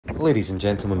Ladies and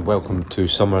gentlemen, welcome to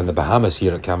Summer in the Bahamas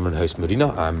here at Cameron House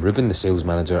Marina. I'm Ruben, the sales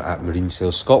manager at Marine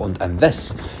Sales Scotland, and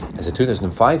this is a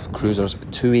 2005 Cruisers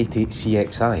 280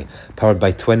 CXI, powered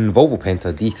by twin Volvo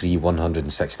Penta D3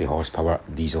 160 horsepower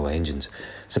diesel engines.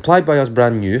 Supplied by us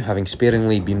brand new, having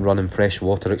sparingly been run in fresh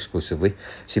water exclusively,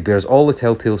 she bears all the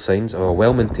telltale signs of a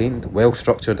well-maintained,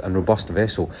 well-structured and robust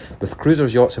vessel, with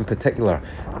Cruisers Yachts in particular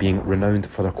being renowned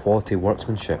for their quality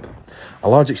workmanship. A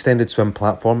large extended swim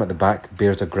platform at the back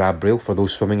bears a grab rail for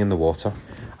those swimming in the water.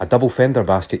 A double fender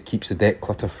basket keeps the deck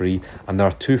clutter free, and there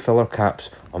are two filler caps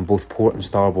on both port and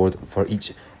starboard for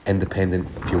each independent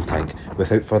fuel tank.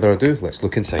 Without further ado, let's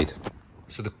look inside.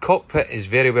 So the cockpit is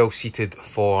very well seated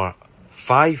for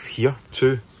 5 here,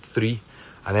 2, 3,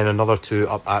 and then another 2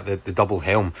 up at the double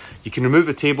helm. You can remove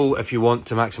the table if you want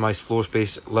to maximise floor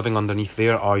space. Living underneath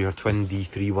there are your twin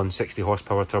D3 160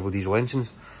 horsepower turbo diesel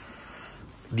engines.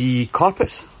 The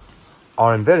carpets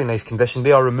are in very nice condition.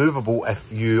 They are removable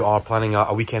if you are planning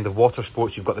a weekend of water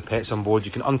sports. You've got the pets on board.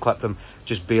 You can unclip them,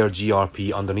 just bare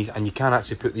GRP underneath, and you can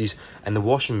actually put these in the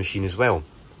washing machine as well.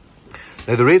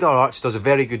 Now the radar arch does a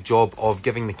very good job of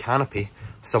giving the canopy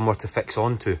somewhere to fix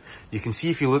onto. You can see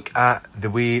if you look at the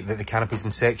way that the canopy is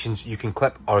in sections, you can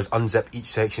clip or unzip each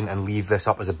section and leave this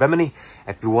up as a bimini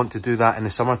if you want to do that in the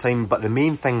summertime. But the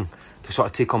main thing to sort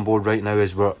of take on board right now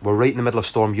is we're right in the middle of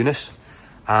Storm Eunice,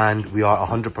 and we are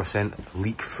 100%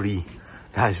 leak free.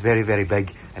 That is very, very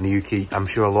big in the UK. I'm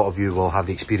sure a lot of you will have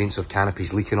the experience of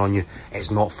canopies leaking on you.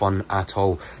 It's not fun at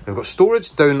all. We've got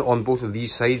storage down on both of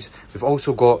these sides. We've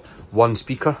also got one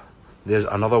speaker. There's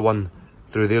another one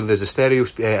through there. There's a stereo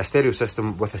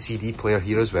system with a CD player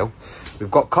here as well.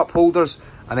 We've got cup holders,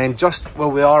 and then just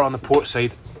while we are on the port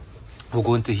side, we'll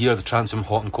go into here, the transom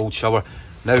hot and cold shower.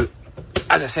 Now,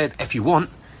 as I said, if you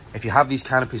have these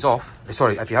canopies off,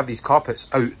 if you have these carpets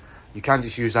out, you can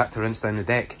just use that to rinse down the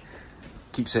deck.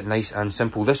 Keeps it nice and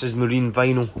simple. This is marine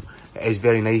vinyl. It is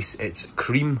very nice. It's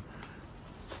cream,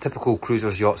 typical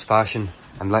Cruisers Yachts fashion.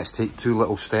 And let's take 2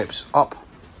 little steps up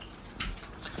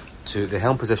to the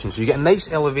helm position. So you get a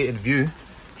nice elevated view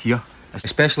here,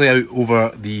 especially out over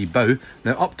the bow.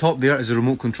 Now up top there is a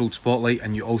remote controlled spotlight,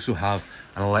 and you also have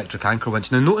an electric anchor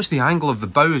winch. Now notice the angle of the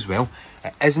bow as well.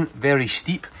 It isn't very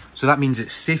steep, so that means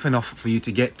it's safe enough for you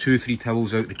to get 2 or 3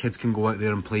 towels out. The kids can go out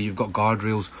there and play. You've got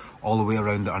guardrails all the way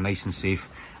around that are nice and safe.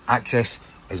 Access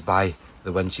is by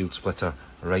the windshield splitter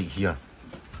right here.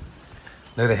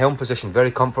 Now the helm position,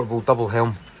 very comfortable, double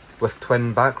helm with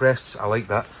twin backrests. I like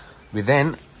that. We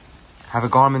then have a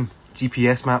Garmin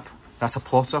GPS map. That's a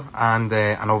plotter and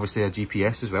obviously a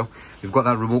GPS as well. We've got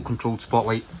that remote controlled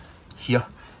spotlight here.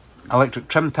 Electric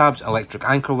trim tabs, electric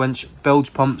anchor winch,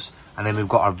 bilge pumps, and then we've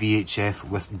got our VHF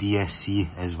with DSC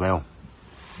as well.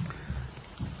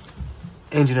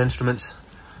 Engine instruments.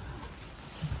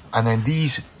 And then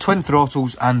these twin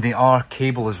throttles, and they are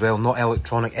cable as well, not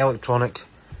electronic. Electronic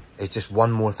is just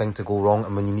one more thing to go wrong,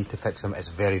 and when you need to fix them, it's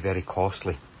very, very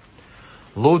costly.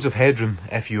 Loads of headroom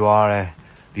if you are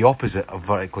the opposite of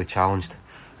vertically challenged.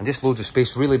 And just loads of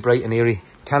space, really bright and airy.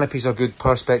 Canopies are good,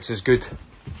 perspex is good.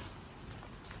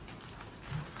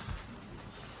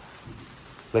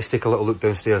 Let's take a little look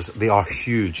downstairs. They are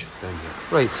huge down here.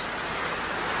 Right.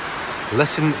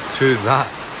 Listen to that.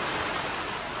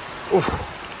 Oh,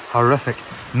 horrific.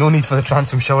 No need for the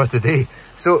transom shower today.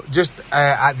 So just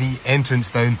at the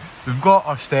entrance down, we've got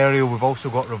our stereo. We've also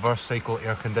got reverse cycle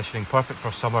air conditioning, perfect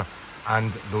for summer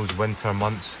and those winter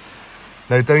months.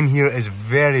 Now down here is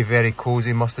very, very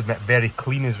cozy, must admit, very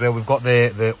clean as well. We've got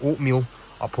the oatmeal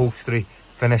upholstery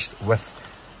finished with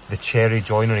the cherry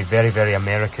joinery, very, very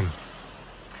American.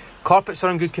 Carpets are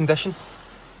in good condition.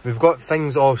 We've got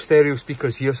things of stereo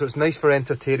speakers here, so it's nice for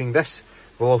entertaining. This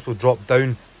will also drop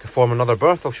down to form another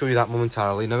berth. I'll show you that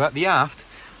momentarily. Now at the aft,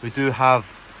 we do have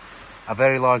a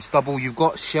very large double. You've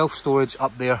got shelf storage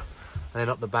up there, and then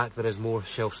up the back there is more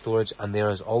shelf storage, and there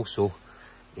is also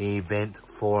a vent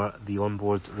for the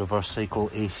onboard reverse cycle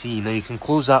AC. Now you can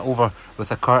close that over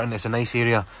with a curtain. It's a nice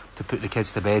area to put the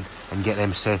kids to bed and get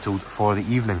them settled for the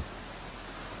evening.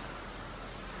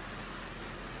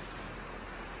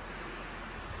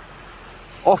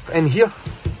 Off in here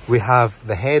we have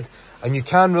the head, and you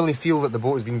can really feel that the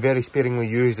boat has been very sparingly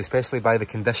used, especially by the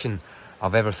condition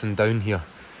of everything down here.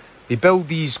 They build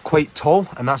these quite tall,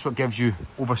 and that's what gives you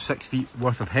over 6 feet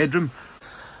worth of headroom.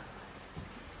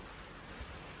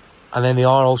 And then they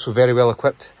are also very well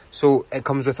equipped. So it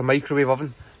comes with a microwave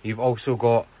oven. You've also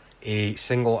got a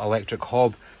single electric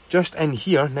hob. Just in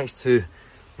here, next to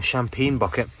the champagne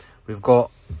bucket, we've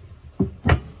got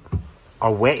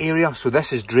our wet area. So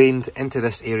this is drained into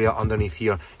this area underneath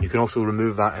here. You can also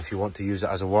remove that if you want to use it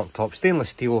as a worktop. Stainless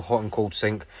steel hot and cold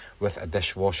sink with a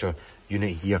dishwasher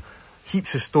unit here.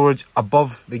 Heaps of storage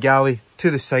above the galley,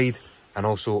 to the side, and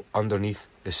also underneath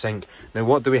the sink. Now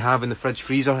what do we have in the fridge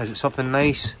freezer? Is it something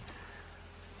nice?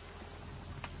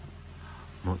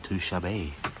 Not too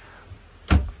shabby.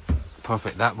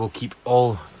 Perfect, that will keep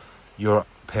all your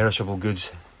perishable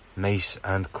goods nice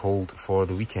and cold for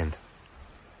the weekend.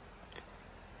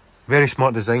 Very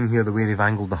smart design here, the way they've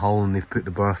angled the hull and they've put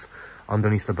the berth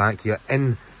underneath the back here.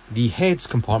 In the heads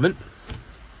compartment,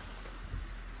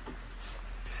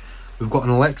 we've got an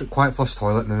electric quiet flush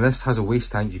toilet. Now this has a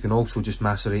waste tank. You can also just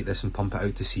macerate this and pump it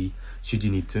out to sea should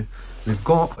you need to. We've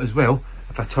got as well,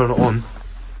 if I turn it on,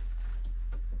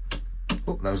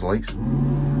 oh, that was lights,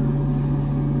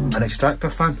 an extractor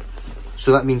fan.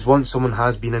 So that means once someone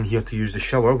has been in here to use the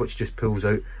shower, which just pulls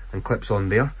out and clips on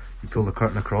there, you pull the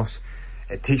curtain across,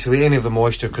 it takes away any of the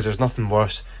moisture, because there's nothing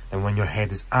worse than when your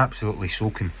head is absolutely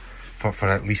soaking for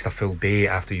at least a full day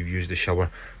after you've used the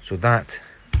shower. So that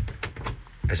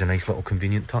is a nice little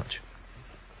convenient touch.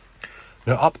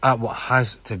 Now up at what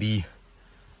has to be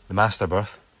the master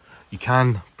berth, you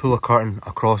can pull a curtain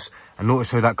across, and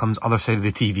notice how that comes other side of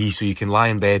the TV, so you can lie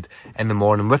in bed in the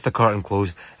morning with the curtain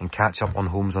closed and catch up on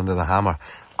Homes Under the Hammer.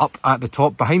 Up at the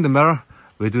top behind the mirror,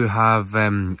 we do have a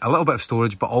little bit of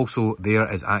storage, but also there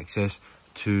is access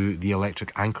to the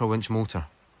electric anchor winch motor.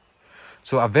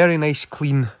 So a very nice,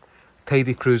 clean,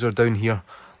 tidy cruiser down here.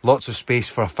 Lots of space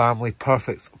for a family,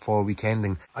 perfect for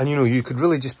weekending. And you know, you could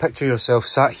really just picture yourself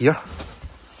sat here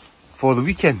for the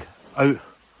weekend, out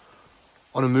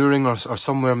on a mooring or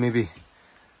somewhere, maybe,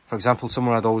 for example,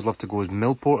 somewhere I'd always love to go is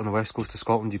Millport on the west coast of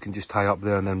Scotland. You can just tie up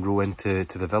there and then row into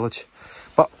the village.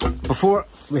 But before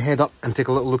we head up and take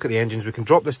a little look at the engines, we can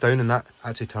drop this down, and that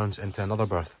actually turns into another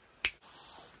berth.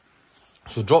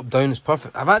 So drop down is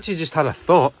perfect. I've actually just had a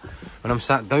thought when I'm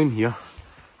sat down here,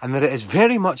 and that it is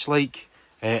very much like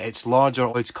its larger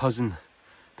or its cousin,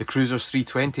 the Cruisers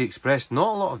 320 Express.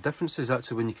 Not a lot of differences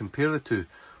actually when you compare the two.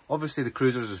 Obviously the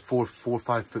Cruisers is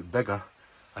 4-5 foot bigger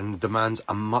and demands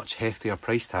a much heftier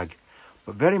price tag,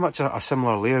 but very much a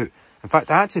similar layout. In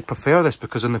fact, I actually prefer this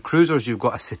because on the Cruisers you've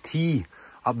got a settee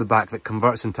up the back that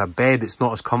converts into a bed. It's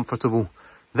not as comfortable.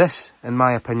 This, in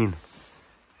my opinion,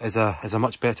 is a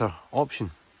much better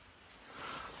option.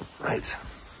 Right,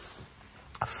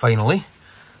 finally,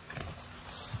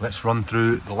 let's run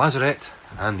through the lazarette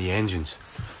and the engines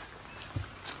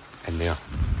in there.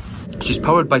 She's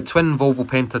powered by twin Volvo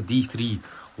Penta D3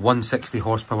 160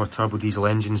 horsepower turbo diesel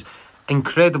engines.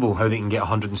 Incredible how they can get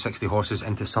 160 horses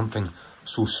into something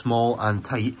so small and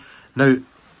tight. Now,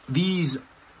 these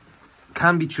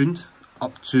can be tuned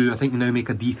up to, I think they now make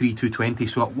a D3 220,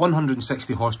 so at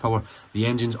 160 horsepower, the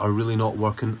engines are really not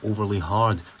working overly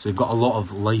hard. So they've got a lot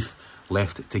of life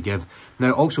left to give.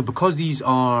 Now, also, because these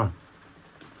are,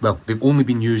 well, they've only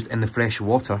been used in the fresh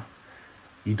water,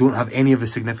 you don't have any of the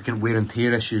significant wear and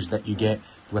tear issues that you get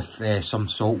with some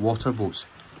saltwater boats.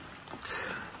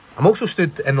 I'm also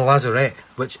stood in the lazarette,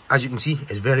 which, as you can see,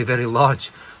 is very, very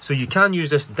large. So you can use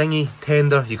this dinghy,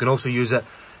 tender. You can also use it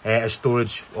as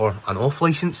storage or an off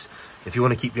licence if you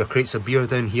want to keep your crates of beer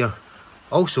down here.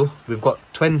 Also, we've got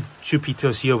twin tube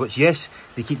heaters here, which, yes,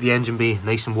 they keep the engine bay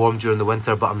nice and warm during the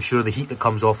winter, but I'm sure the heat that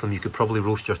comes off them, you could probably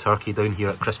roast your turkey down here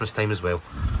at Christmas time as well.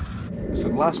 So the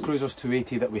last Cruisers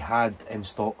 280 that we had in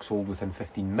stock sold within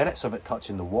 15 minutes of it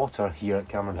touching the water here at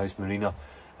Cameron House Marina.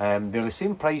 They're the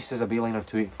same price as a Bayliner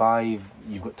 285.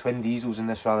 You've got twin diesels in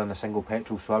this rather than a single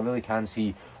petrol, so I really can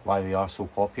see why they are so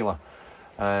popular.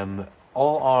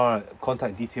 All our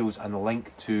contact details and the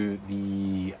link to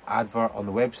the advert on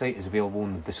the website is available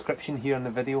in the description here in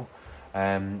the video.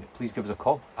 Please give us a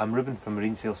call. I'm Ruben from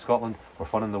Marine Sales Scotland, where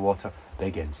fun in the water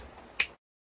begins.